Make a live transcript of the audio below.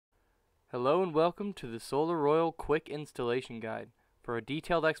Hello and welcome to the Solar Royal Quick Installation Guide. For a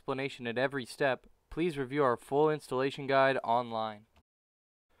detailed explanation at every step, please review our full installation guide online.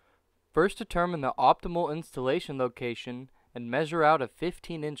 First, determine the optimal installation location and measure out a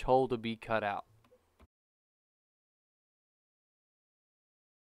 15-inch hole to be cut out.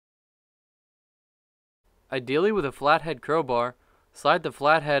 Ideally, with a flathead crowbar, slide the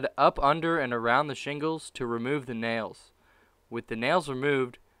flathead up under and around the shingles to remove the nails. With the nails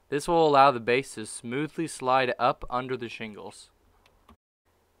removed, this will allow the base to smoothly slide up under the shingles.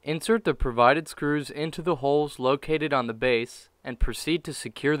 Insert the provided screws into the holes located on the base and proceed to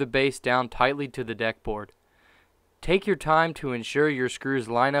secure the base down tightly to the deck board. Take your time to ensure your screws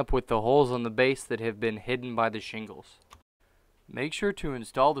line up with the holes on the base that have been hidden by the shingles. Make sure to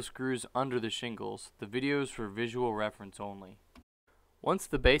install the screws under the shingles. The video is for visual reference only. Once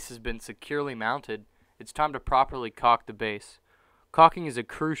the base has been securely mounted, it's time to properly caulk the base. Caulking is a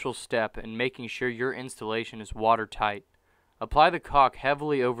crucial step in making sure your installation is watertight. Apply the caulk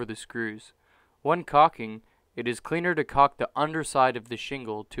heavily over the screws. When caulking, it is cleaner to caulk the underside of the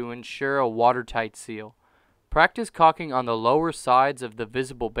shingle to ensure a watertight seal. Practice caulking on the lower sides of the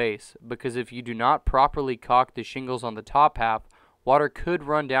visible base, because if you do not properly caulk the shingles on the top half, water could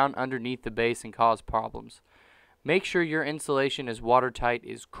run down underneath the base and cause problems. Make sure your installation is watertight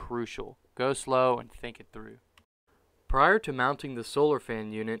is crucial. Go slow and think it through. Prior to mounting the solar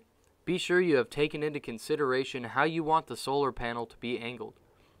fan unit, be sure you have taken into consideration how you want the solar panel to be angled.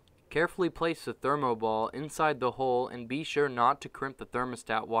 Carefully place the thermoball inside the hole and be sure not to crimp the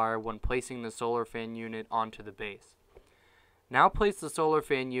thermostat wire when placing the solar fan unit onto the base. Now place the solar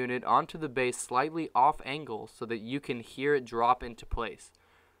fan unit onto the base slightly off angle so that you can hear it drop into place.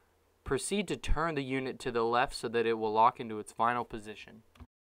 Proceed to turn the unit to the left so that it will lock into its final position.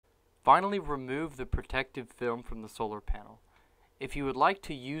 Finally, remove the protective film from the solar panel. If you would like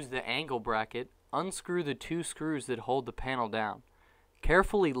to use the angle bracket, unscrew the two screws that hold the panel down.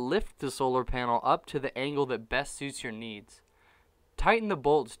 Carefully lift the solar panel up to the angle that best suits your needs. Tighten the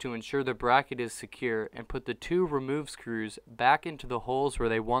bolts to ensure the bracket is secure and put the two removed screws back into the holes where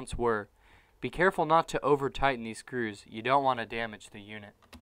they once were. Be careful not to over-tighten these screws. You don't want to damage the unit.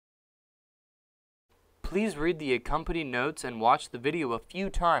 Please read the accompanying notes and watch the video a few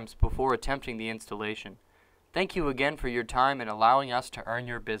times before attempting the installation. Thank you again for your time and allowing us to earn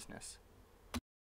your business.